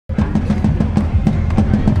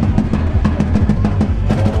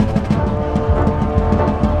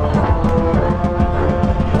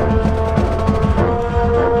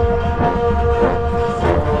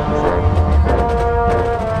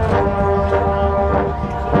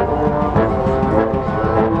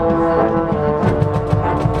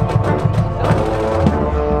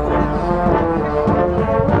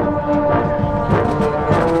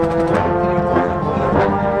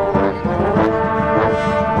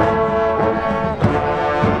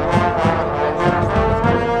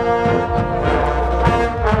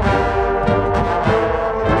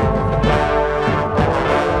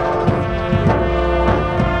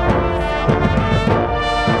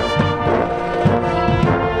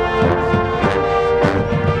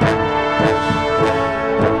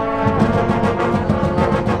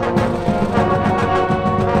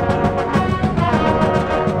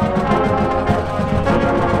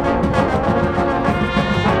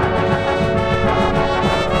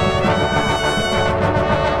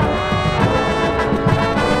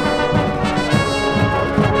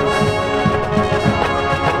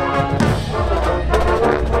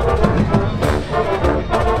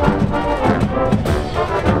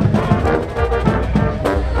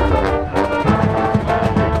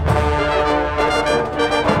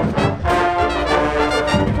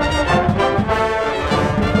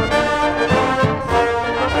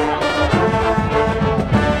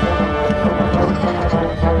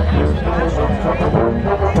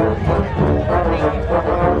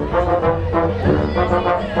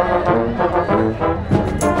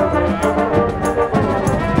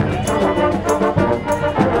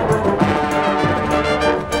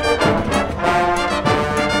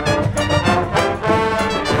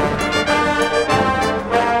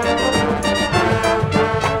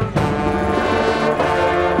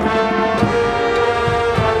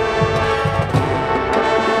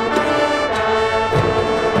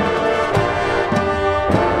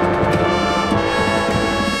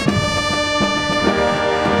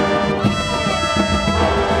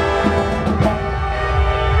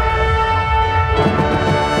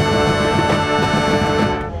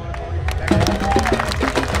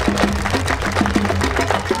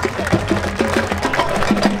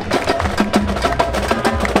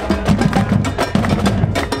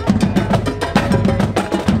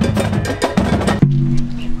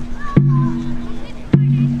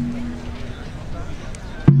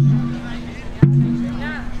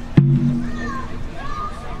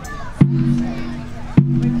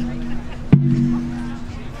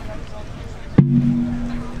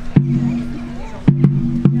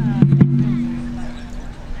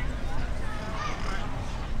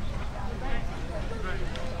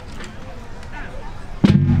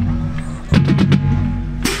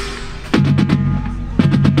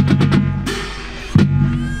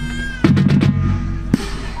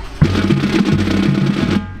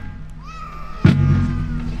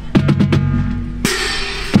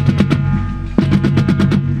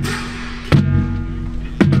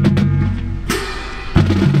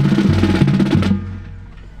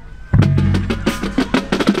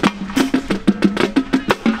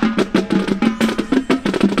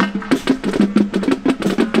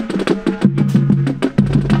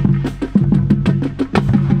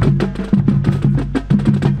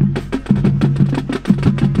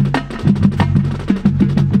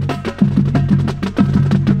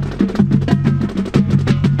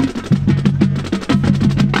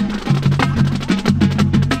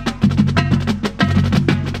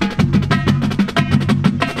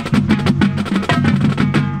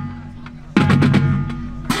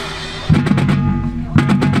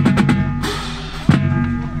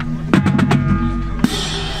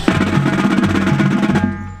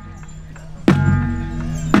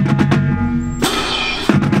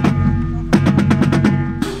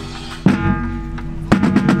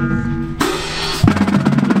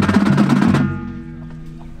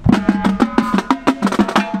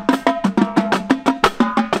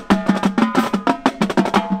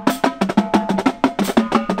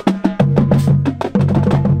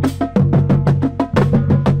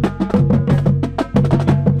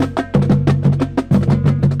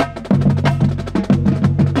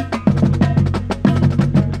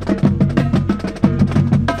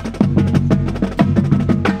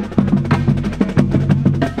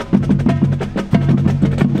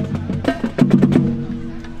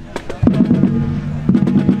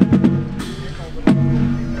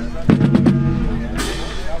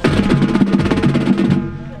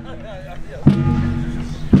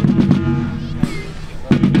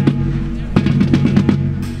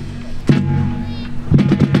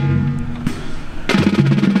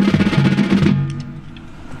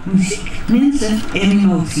muziek, mensen en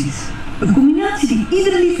emoties. Een combinatie die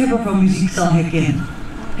iedere liefhebber van muziek zal herkennen.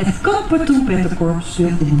 Het Kamper Trompetter Korps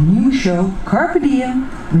speelt in een nieuwe show Carpe Diem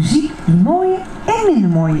muziek die mooie en minder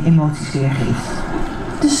mooie emoties weergeeft.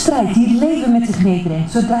 De strijd die het leven met zich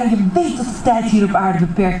meebrengt, zodra je weet dat de tijd hier op aarde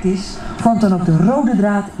beperkt is, vormt dan ook de rode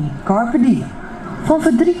draad in Carpe Diem. Van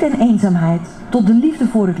verdriet en eenzaamheid tot de liefde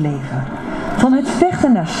voor het leven. Van het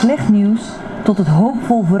vechten naar slecht nieuws tot het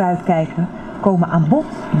hoopvol vooruitkijken komen aan bod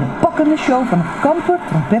in de pakkende show van het Kamper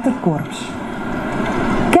Trompetter Korps.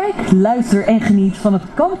 Kijk, luister en geniet van het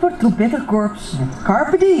Kamper Trompetter Korps met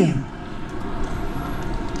Carpe Diem.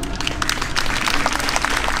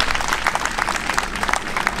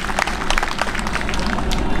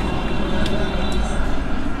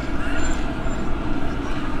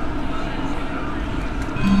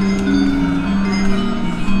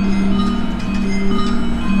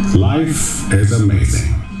 Life is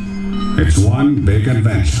amazing. It's one big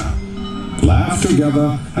adventure. Laugh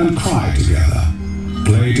together and cry together.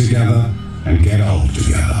 Play together and get old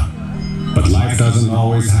together. But life doesn't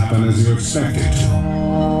always happen as you expect it to.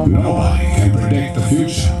 Nobody can predict the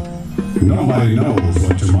future. Nobody knows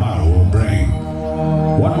what tomorrow will bring.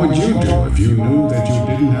 What would you do if you knew that you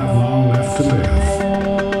didn't have long left to live?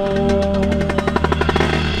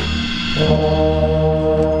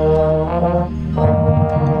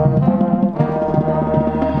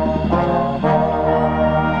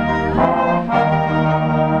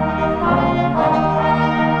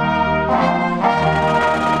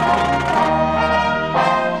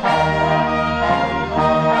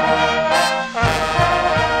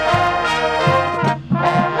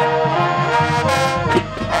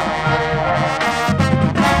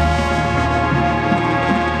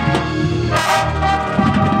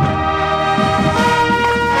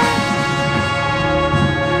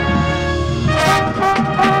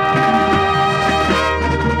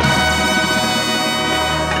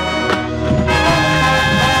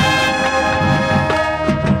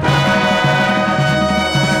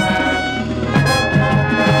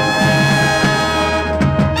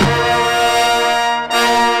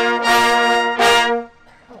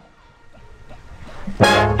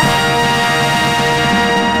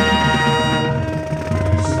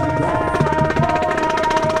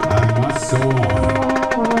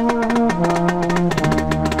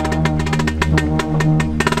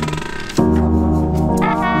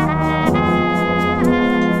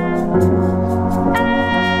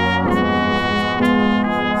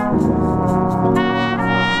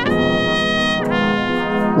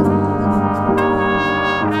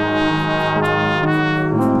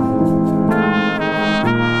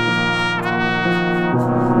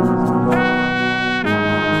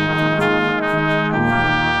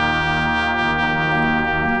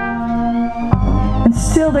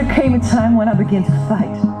 Still, there came a time when I began to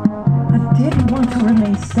fight. I didn't want to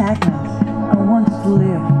remain stagnant. I wanted to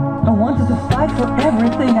live. I wanted to fight for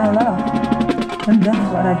everything I loved. And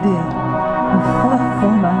that's what I did. I fought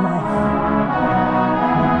for my life.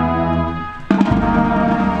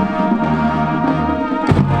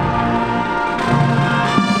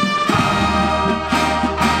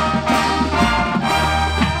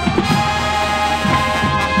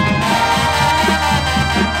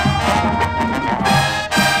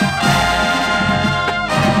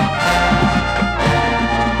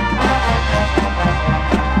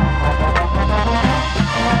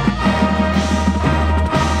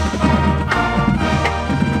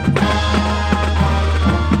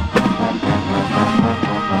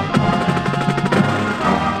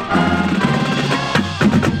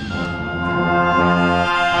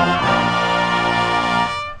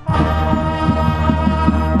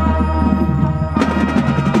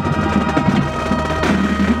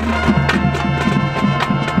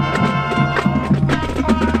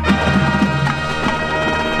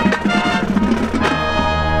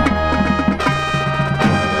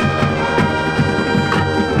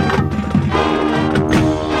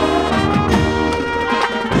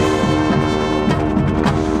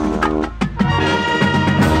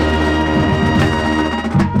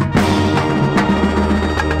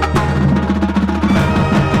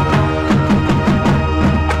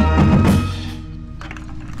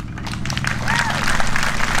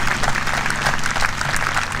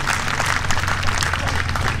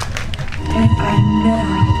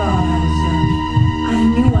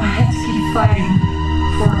 Fighting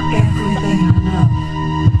for everything I love,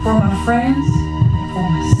 for my friends, for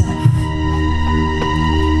myself.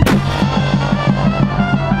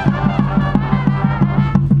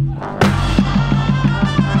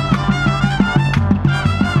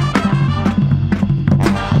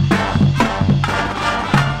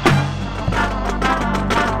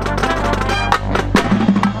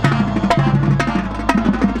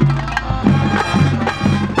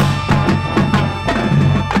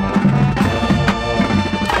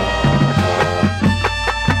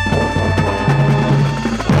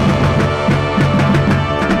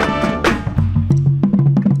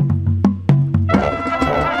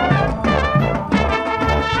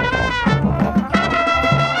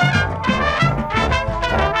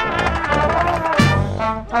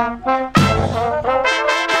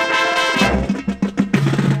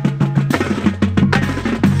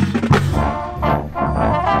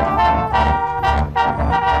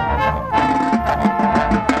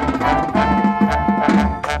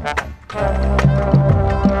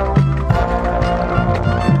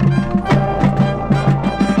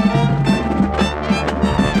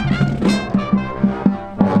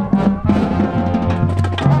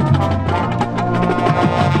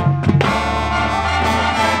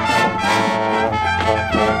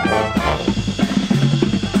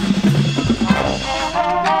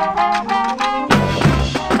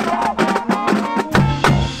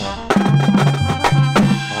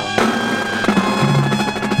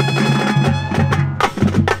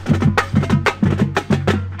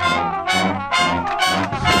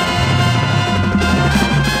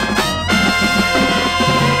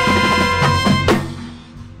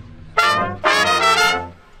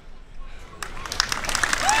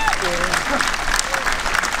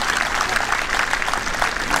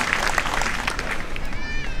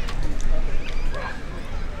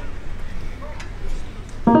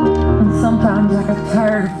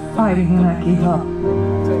 fighting and I gave up.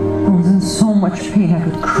 I was in so much pain I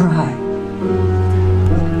could cry.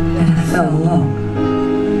 And I felt alone.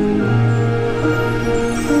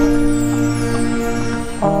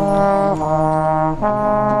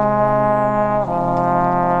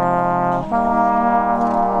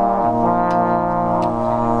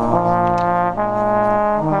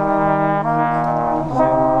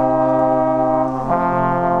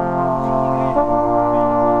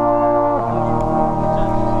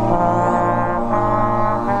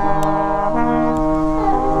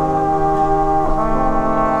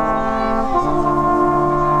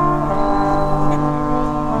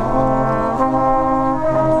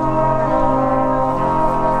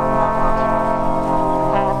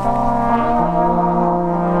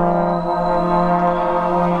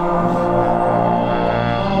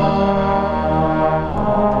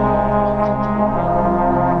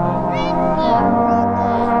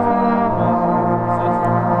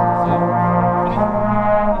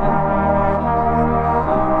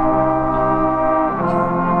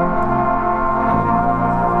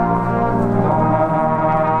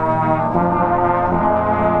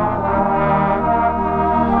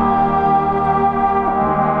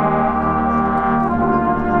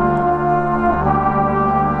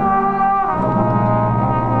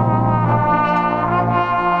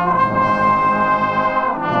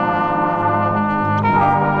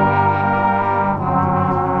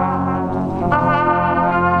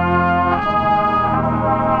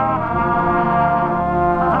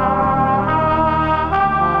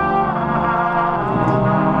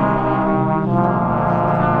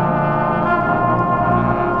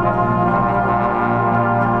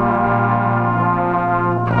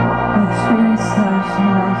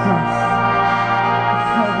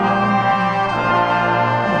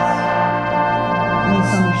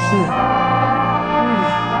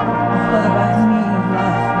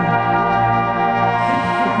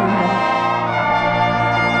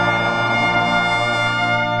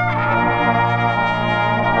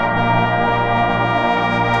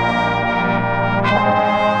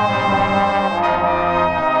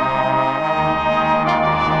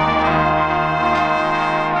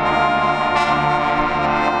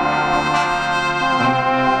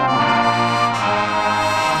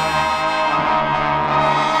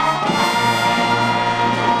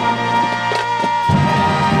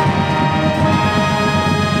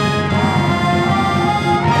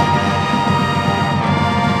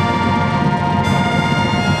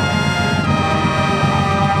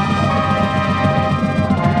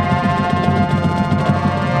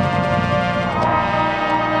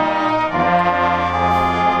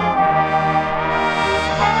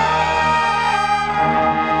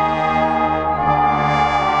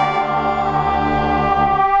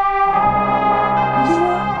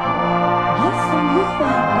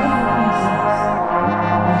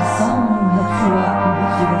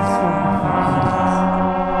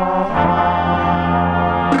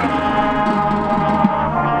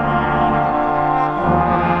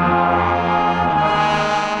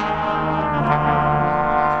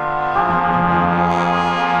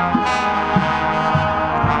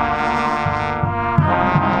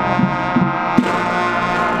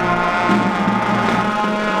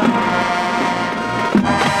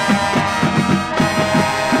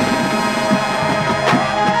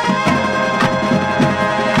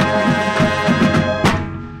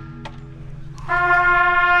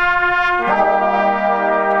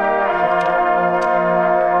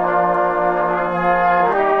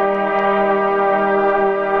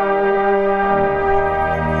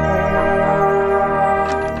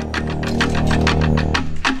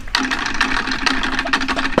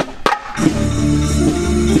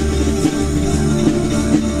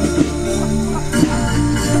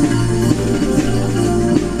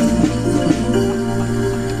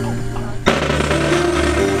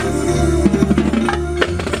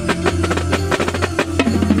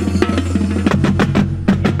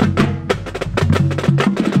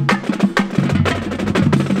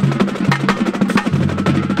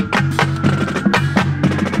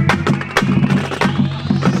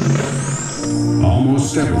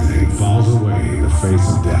 Almost everything falls away in the face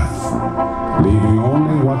of death, leaving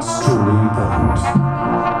only what's truly important.